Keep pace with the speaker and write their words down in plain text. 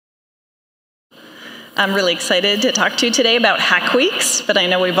I'm really excited to talk to you today about Hackweeks, but I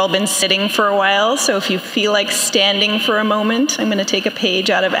know we've all been sitting for a while, so if you feel like standing for a moment, I'm going to take a page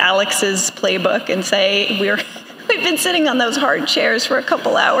out of Alex's playbook and say we've been sitting on those hard chairs for a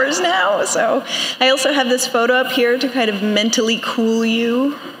couple hours now. So I also have this photo up here to kind of mentally cool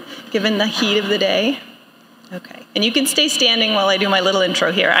you, given the heat of the day. Okay, and you can stay standing while I do my little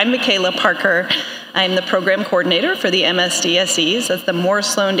intro here. I'm Micaela Parker. I'm the program coordinator for the MSDSEs, that's the Moore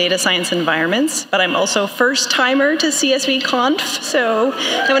Sloan Data Science Environments, but I'm also first-timer to csvconf, so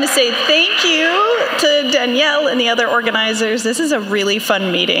I want to say thank you to Danielle and the other organizers. This is a really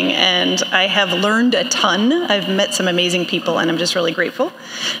fun meeting, and I have learned a ton. I've met some amazing people, and I'm just really grateful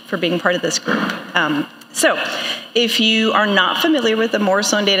for being part of this group. So, if you are not familiar with the Moore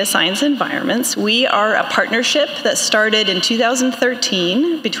Sloan Data Science Environments, we are a partnership that started in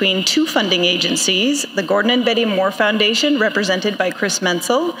 2013 between two funding agencies, the Gordon and Betty Moore Foundation, represented by Chris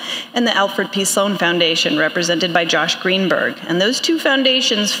Menzel, and the Alfred P. Sloan Foundation, represented by Josh Greenberg. And those two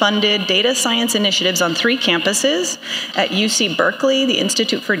foundations funded data science initiatives on 3 campuses, at UC Berkeley, the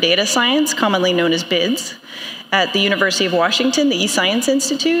Institute for Data Science, commonly known as BIDS, at the University of Washington, the eScience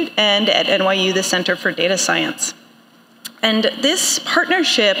Institute, and at NYU, the Center for Data Science. And this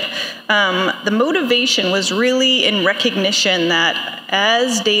partnership, the motivation was really in recognition that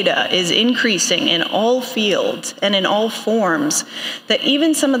as data is increasing in all fields and in all forms, that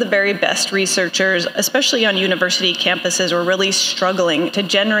even some of the very best researchers, especially on university campuses, were really struggling to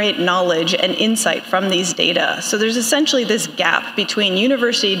generate knowledge and insight from these data. So there's essentially this gap between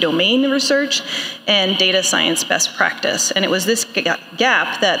university domain research and data science best practice. And it was this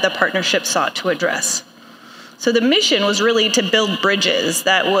gap that the partnership sought to address. So the mission was really to build bridges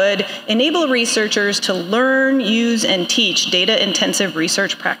that would enable researchers to learn, use, and teach data-intensive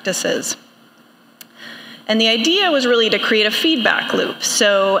research practices. And the idea was really to create a feedback loop.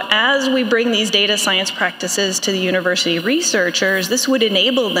 So as we bring these data science practices to the university researchers, this would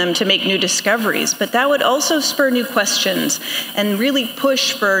enable them to make new discoveries, but that would also spur new questions and really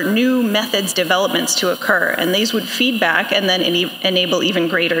push for new methods developments to occur. And these would feedback and then enable even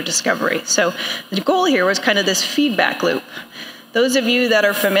greater discovery. So the goal here was kind of this feedback loop. Those of you that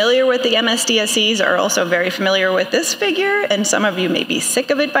are familiar with the MSDSEs are also very familiar with this figure, and some of you may be sick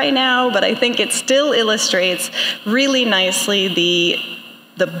of it by now, but I think it still illustrates really nicely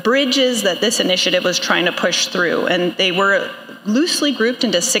the bridges that this initiative was trying to push through. And they were loosely grouped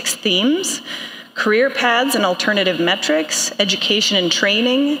into 6 themes: career paths and alternative metrics, education and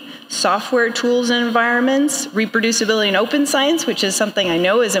training, software tools and environments, reproducibility and open science, which is something I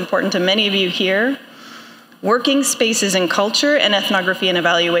know is important to many of you here, working spaces and culture, and ethnography and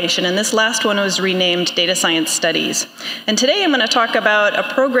evaluation. And this last one was renamed Data Science Studies. And today I'm going to talk about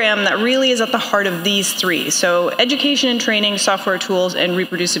a program that really is at the heart of these 3. So education and training, software tools, and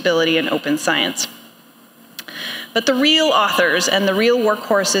reproducibility and open science. But the real authors and the real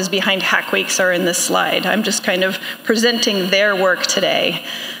workhorses behind Hackweeks are in this slide. I'm just kind of presenting their work today.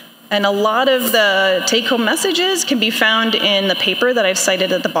 And a lot of the take-home messages can be found in the paper that I've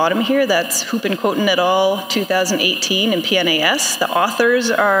cited at the bottom here. That's Huppenkothen et al. 2018 in PNAS. The authors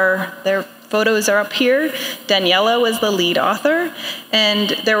their photos are up here. Daniela was the lead author. And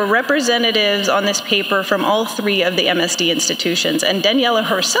there were representatives on this paper from all 3 of the MSD institutions. And Daniela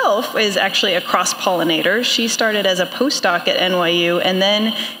herself is actually a cross-pollinator. She started as a postdoc at NYU and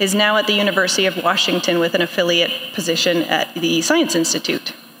then is now at the University of Washington with an affiliate position at the eScience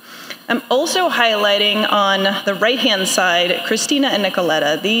Institute. I'm also highlighting on the right-hand side, Christina and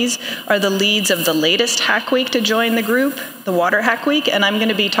Nicoletta. These are the leads of the latest Hackweek to join the group, the Water Hackweek, and I'm going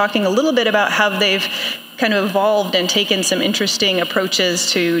to be talking a little bit about how they've kind of evolved and taken some interesting approaches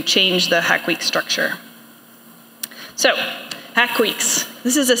to change the Hackweek structure. So, Hackweeks.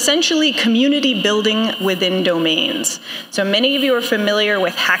 This is essentially community building within domains. So many of you are familiar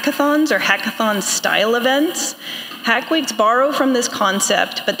with hackathons or hackathon-style events. Hackweeks borrow from this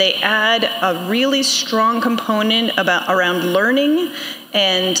concept, but they add a really strong component around learning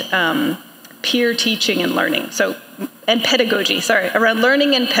and peer teaching and learning. And pedagogy, around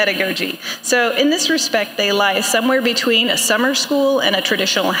learning and pedagogy. So in this respect, they lie somewhere between a summer school and a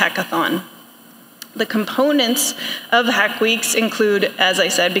traditional hackathon. The components of Hackweeks include, as I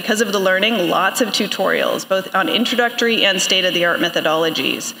said, because of the learning, lots of tutorials, both on introductory and state-of-the-art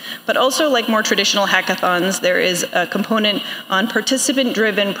methodologies. But also, like more traditional hackathons, there is a component on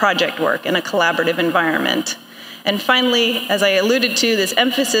participant-driven project work in a collaborative environment. And finally, as I alluded to, this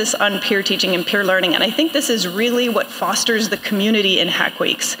emphasis on peer teaching and peer learning. And I think this is really what fosters the community in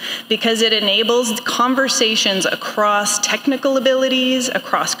Hackweeks, because it enables conversations across technical abilities,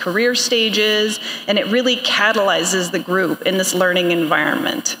 across career stages, and it really catalyzes the group in this learning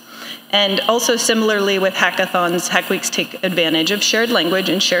environment. And also similarly with hackathons, Hackweeks take advantage of shared language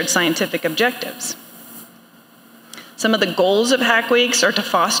and shared scientific objectives. Some of the goals of Hackweeks are to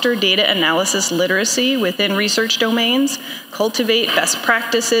foster data analysis literacy within research domains, cultivate best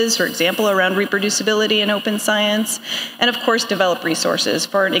practices, for example, around reproducibility in open science, and of course, develop resources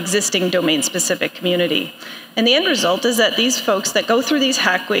for an existing domain-specific community. And the end result is that these folks that go through these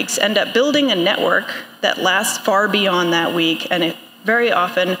Hackweeks end up building a network that lasts far beyond that week, and it very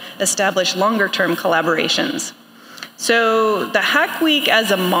often establish longer-term collaborations. So the Hackweek as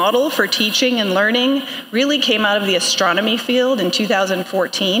a model for teaching and learning really came out of the astronomy field in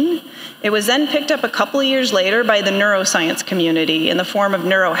 2014. It was then picked up a couple of years later by the neuroscience community in the form of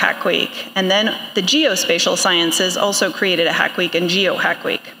Neurohackweek. And then the geospatial sciences also created a Hackweek and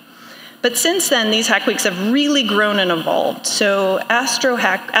Geohackweek. But since then, these Hackweeks have really grown and evolved. So Astro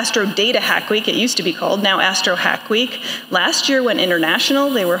Data Hackweek, it used to be called, now Astro Hackweek. Last year went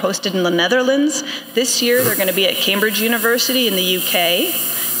international. They were hosted in the Netherlands. This year, they're going to be at Cambridge University in the UK.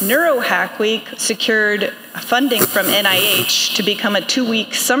 Neurohackweek secured funding from NIH to become a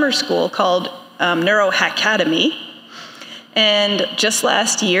 2-week summer school called Neurohackademy. And just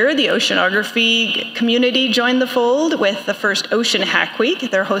last year, the oceanography community joined the fold with the first Oceanhackweek.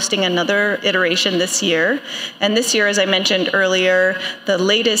 They're hosting another iteration this year. And this year, as I mentioned earlier, the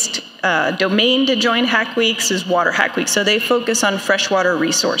latest domain to join Hackweeks is Water Hackweek. So they focus on freshwater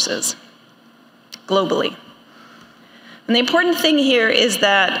resources globally. And the important thing here is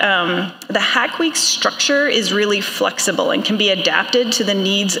that the Hackweek structure is really flexible and can be adapted to the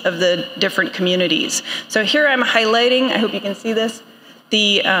needs of the different communities. So here I'm highlighting, I hope you can see this,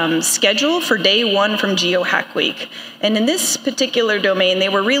 the schedule for day 1 from Geohackweek. And in this particular domain, they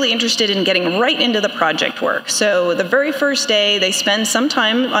were really interested in getting right into the project work. So the very first day, they spend some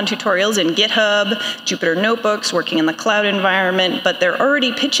time on tutorials in GitHub, Jupyter Notebooks, working in the cloud environment, but they're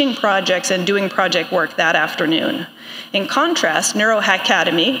already pitching projects and doing project work that afternoon. In contrast,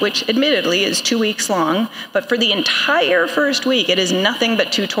 Neurohackademy, which admittedly is 2 weeks long, but for the entire first week, it is nothing but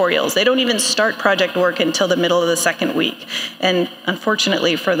tutorials. They don't even start project work until the middle of the second week. And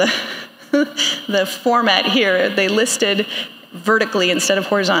unfortunately for the, the format here, they listed vertically instead of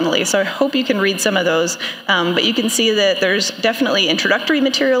horizontally. So I hope you can read some of those. But you can see that there's definitely introductory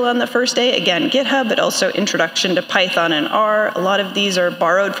material on the first day. Again, GitHub, but also introduction to Python and R. A lot of these are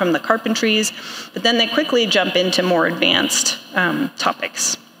borrowed from the carpentries, but then they quickly jump into more advanced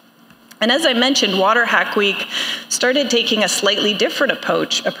topics. And as I mentioned, Water Hackweek started taking a slightly different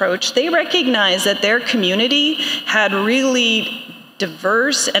approach. They recognized that their community had really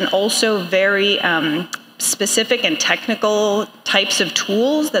diverse and also very specific and technical types of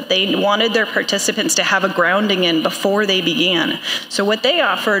tools that they wanted their participants to have a grounding in before they began. So what they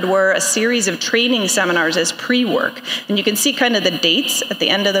offered were a series of training seminars as pre-work. And you can see kind of the dates at the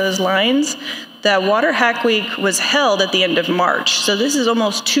end of those lines. The Water Hackweek was held at the end of March. So this is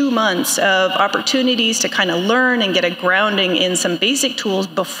almost 2 months of opportunities to kind of learn and get a grounding in some basic tools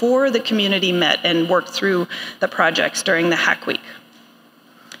before the community met and worked through the projects during the Hackweek.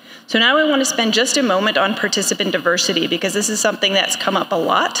 So now I want to spend just a moment on participant diversity, because this is something that's come up a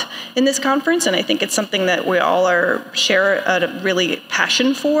lot in this conference, and I think it's something that we all share a really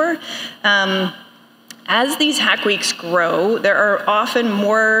passion for. As these Hackweeks grow, there are often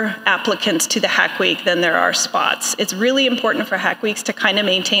more applicants to the Hackweek than there are spots. It's really important for Hackweeks to kind of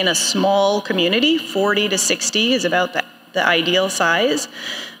maintain a small community. 40 to 60 is about the ideal size.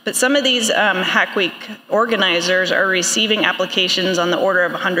 But some of these Hackweek organizers are receiving applications on the order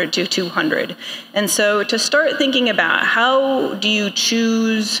of 100 to 200. And so to start thinking about how do you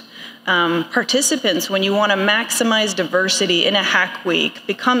choose participants when you want to maximize diversity in a Hackweek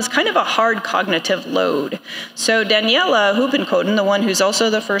becomes kind of a hard cognitive load. So Daniela Huppenkothen, the one who's also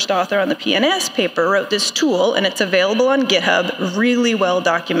the first author on the PNS paper, wrote this tool, and it's available on GitHub, really well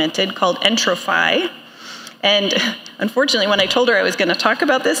documented, called Entropy. And unfortunately, when I told her I was going to talk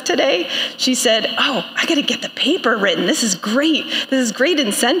about this today, she said, "Oh, I got to get the paper written. This is great. This is great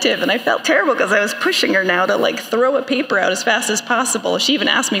incentive." And I felt terrible because I was pushing her now to like throw a paper out as fast as possible. She even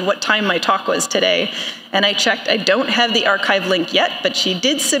asked me what time my talk was today. And I checked. I don't have the archive link yet, but she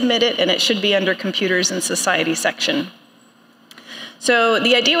did submit it, and it should be under Computers and Society section. So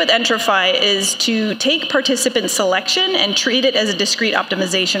the idea with Entropy is to take participant selection and treat it as a discrete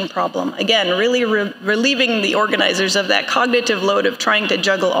optimization problem. Again, really relieving the organizers of that cognitive load of trying to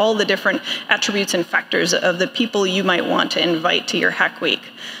juggle all the different attributes and factors of the people you might want to invite to your Hackweek.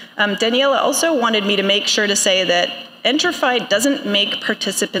 Daniela also wanted me to make sure to say that Entropy doesn't make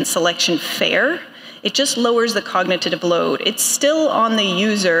participant selection fair. it just lowers the cognitive load. It's still on the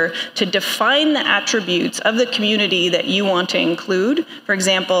user to define the attributes of the community that you want to include. For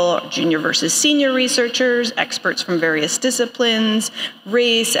example, junior versus senior researchers, experts from various disciplines,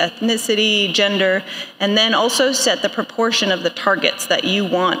 race, ethnicity, gender, and then also set the proportion of the targets that you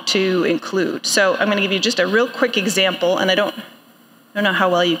want to include. So I'm going to give you just a real quick example, and I don't know how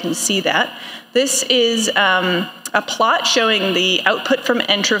well you can see that. This is a plot showing the output from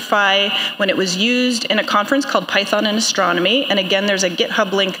Entrify when it was used in a conference called Python and Astronomy. And again, there's a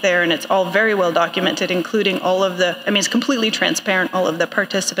GitHub link there, and it's all very well documented, including all of the, it's completely transparent, all of the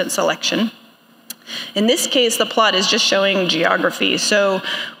participant selection. In this case, the plot is just showing geography. So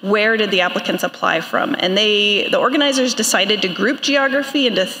where did the applicants apply from? And the organizers decided to group geography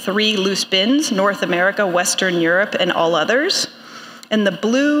into 3 loose bins: North America, Western Europe, and all others. And the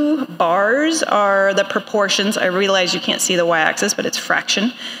blue bars are the proportions. I realize you can't see the y-axis, but it's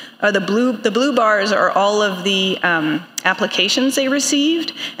fraction. The blue bars are all of the applications they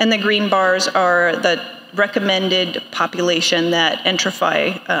received, and the green bars are the recommended population that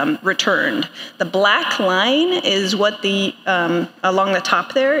Entrify returned. The black line is what along the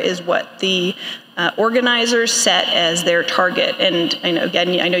top there is what the organizers set as their target. And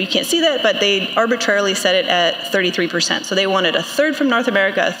I know you can't see that, but they arbitrarily set it at 33%. So they wanted a third from North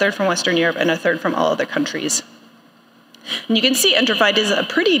America, a third from Western Europe, and a third from all other countries. And you can see Entrify does a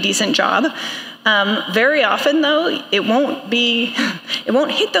pretty decent job. Very often, though, it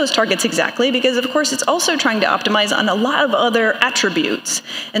won't hit those targets exactly because, of course, it's also trying to optimize on a lot of other attributes.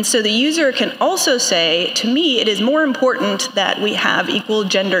 And so the user can also say, to me, it is more important that we have equal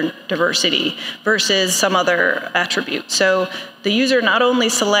gender diversity versus some other attribute. So the user not only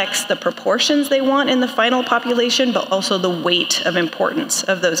selects the proportions they want in the final population, but also the weight of importance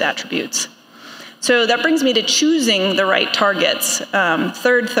of those attributes. So that brings me to choosing the right targets.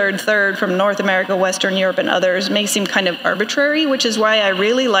 Third from North America, Western Europe, and others may seem kind of arbitrary, which is why I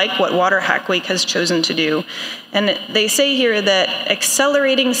really like what Hackweek has chosen to do. And they say here that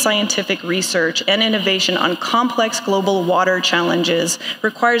accelerating scientific research and innovation on complex global water challenges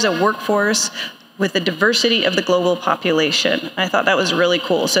requires a workforce with the diversity of the global population. I thought that was really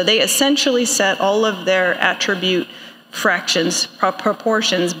cool. So they essentially set all of their attribute fractions,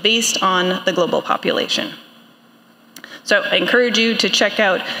 proportions based on the global population. So I encourage you to check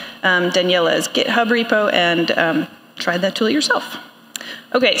out Daniela's GitHub repo and try that tool yourself.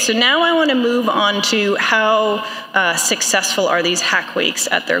 Okay, so now I want to move on to how successful are these Hackweeks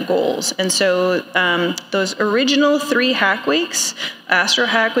at their goals. And so those original 3 Hackweeks, Astro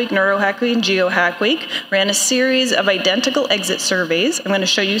Hackweek, Neurohackweek, and Geohackweek, ran a series of identical exit surveys. I'm going to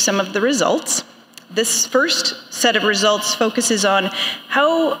show you some of the results. This first set of results focuses on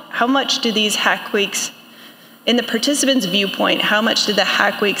how much do these Hackweeks, in the participants' viewpoint, how much did the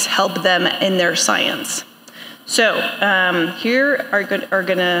Hackweeks help them in their science? So here I'm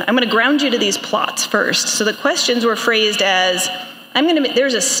going to ground you to these plots first. So the questions were phrased as,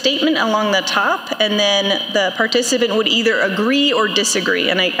 there's a statement along the top, and then the participant would either agree or disagree.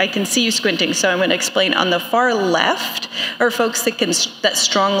 And I can see you squinting, so I'm going to explain. On the far left are folks that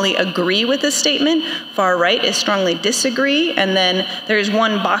strongly agree with the statement. Far right is strongly disagree. And then there's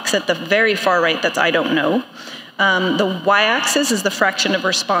one box at the very far right that's I don't know. The y-axis is the fraction of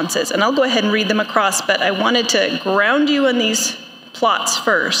responses. And I'll go ahead and read them across, but I wanted to ground you on these plots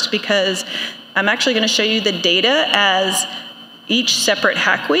first because I'm actually going to show you the data as each separate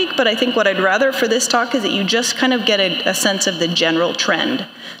Hackweek, but I think what I'd rather for this talk is that you just kind of get a sense of the general trend.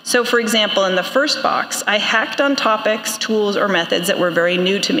 So for example, in the first box, I hacked on topics, tools, or methods that were very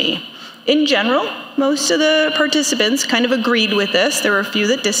new to me. In general, most of the participants kind of agreed with this. There were a few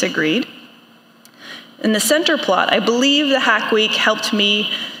that disagreed. In the center plot, I believe the Hackweek helped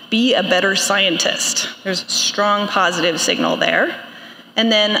me be a better scientist. There's a strong positive signal there. And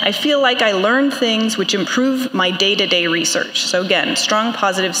then I feel like I learned things which improve my day-to-day research. So again, strong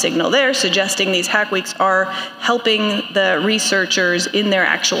positive signal there, suggesting these Hackweeks are helping the researchers in their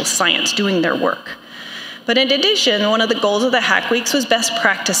actual science, doing their work. But in addition, one of the goals of the Hackweeks was best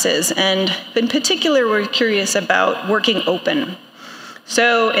practices, and in particular, we're curious about working open.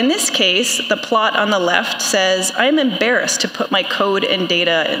 So in this case, the plot on the left says, I'm embarrassed to put my code and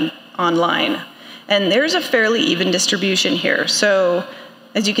data online. And there's a fairly even distribution here. So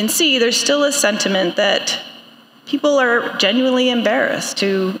as you can see, there's still a sentiment that people are genuinely embarrassed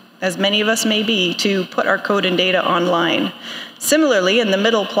to, as many of us may be, to put our code and data online. Similarly, in the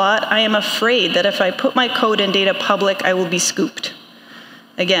middle plot, I am afraid that if I put my code and data public, I will be scooped.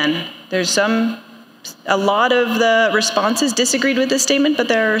 Again, there's a lot of the responses disagreed with this statement, but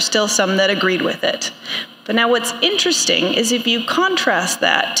there are still some that agreed with it. But now what's interesting is if you contrast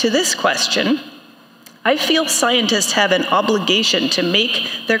that to this question, I feel scientists have an obligation to make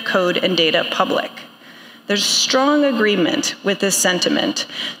their code and data public. There's strong agreement with this sentiment.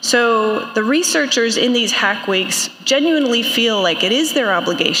 So the researchers in these Hackweeks genuinely feel like it is their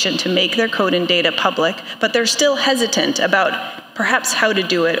obligation to make their code and data public, but they're still hesitant about perhaps how to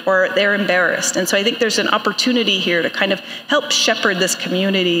do it, or they're embarrassed. And so I think there's an opportunity here to kind of help shepherd this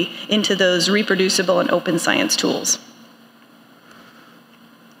community into those reproducible and open science tools.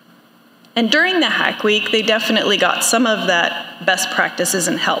 And during the Hack Week, they definitely got some of that best practices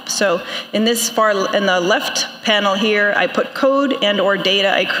and help. So in the left panel here, I put code and or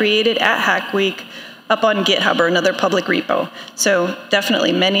data I created at Hack Week up on GitHub or another public repo. So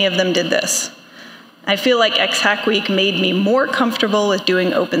definitely many of them did this. I feel like Hack Week made me more comfortable with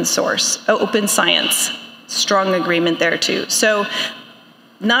doing open science. Strong agreement there too. So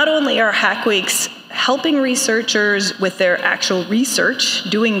not only are Hack Weeks helping researchers with their actual research,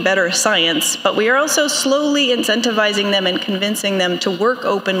 doing better science, but we are also slowly incentivizing them and convincing them to work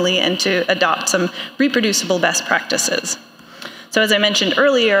openly and to adopt some reproducible best practices. So as I mentioned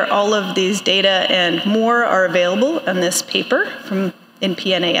earlier, all of these data and more are available in this paper in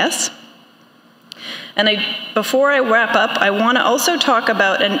PNAS. And before I wrap up, I want to also talk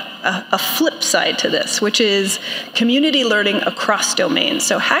about a flip side to this, which is community learning across domains.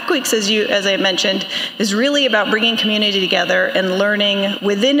 So Hackweeks, as I mentioned, is really about bringing community together and learning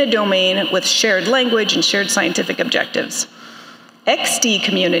within a domain with shared language and shared scientific objectives. XD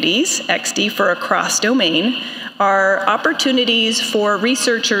communities, XD for across domain, are opportunities for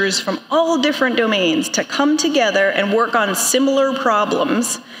researchers from all different domains to come together and work on similar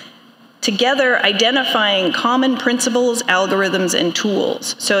problems, together identifying common principles, algorithms, and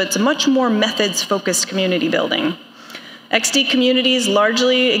tools. So it's a much more methods-focused community building. XD communities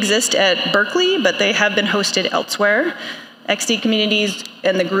largely exist at Berkeley, but they have been hosted elsewhere. XD communities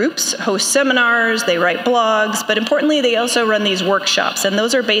and the groups host seminars, they write blogs, but importantly, they also run these workshops, and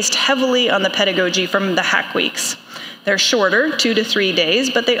those are based heavily on the pedagogy from the Hackweeks. They're shorter, 2 to 3 days,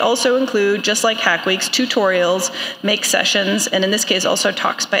 but they also include, just like Hackweeks, tutorials, make sessions, and in this case also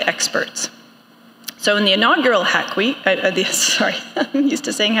talks by experts. So in the inaugural Hackweek, I'm used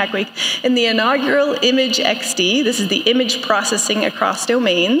to saying Hackweek. In the inaugural Image XD, this is the image processing across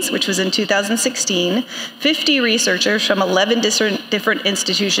domains, which was in 2016, 50 researchers from 11 different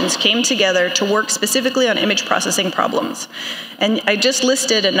institutions came together to work specifically on image processing problems. And I just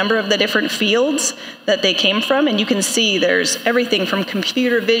listed a number of the different fields that they came from, and you can see there's everything from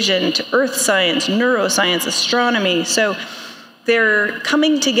computer vision to earth science, neuroscience, astronomy. So they're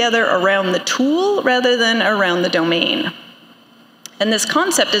coming together around the tool rather than around the domain. And this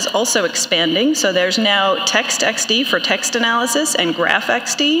concept is also expanding. So there's now Text XD for text analysis and Graph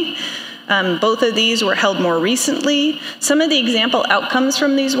XD. Both of these were held more recently. Some of the example outcomes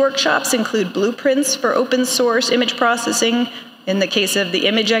from these workshops include blueprints for open source image processing, in the case of the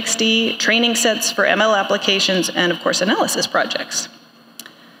Image XD, training sets for ML applications, and of course analysis projects.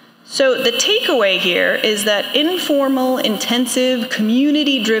 So the takeaway here is that informal, intensive,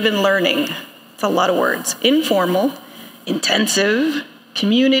 community-driven learning, it's a lot of words, informal, intensive,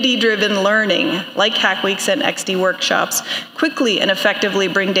 community-driven learning, like Hackweeks and XD workshops, quickly and effectively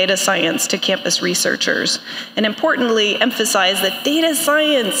bring data science to campus researchers. And importantly, emphasize that data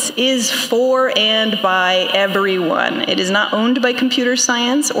science is for and by everyone. It is not owned by computer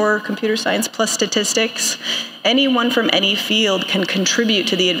science or computer science plus statistics. Anyone from any field can contribute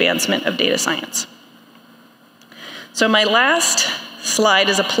to the advancement of data science. So my last slide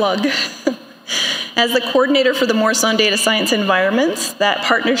is a plug. As the coordinator for the Morrison Data Science Environments, that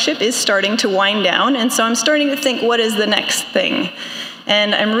partnership is starting to wind down, and so I'm starting to think, what is the next thing?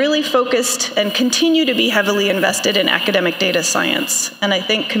 And I'm really focused and continue to be heavily invested in academic data science. And I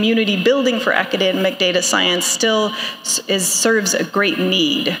think community building for academic data science still serves a great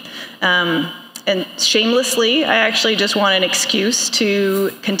need. And shamelessly, I actually just want an excuse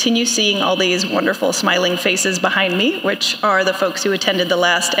to continue seeing all these wonderful smiling faces behind me, which are the folks who attended the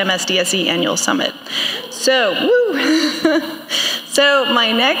last MSDSE annual summit. So, woo! So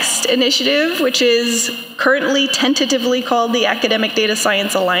my next initiative, which is currently tentatively called the Academic Data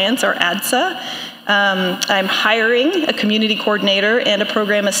Science Alliance, or ADSA, I'm hiring a community coordinator and a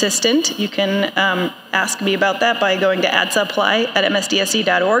program assistant. You can ask me about that by going to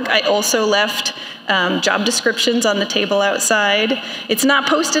adsapply@msdse.org. I also left job descriptions on the table outside. It's not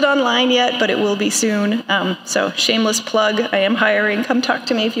posted online yet, but it will be soon. So shameless plug, I am hiring. Come talk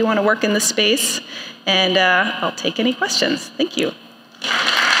to me if you want to work in the space, and I'll take any questions. Thank you.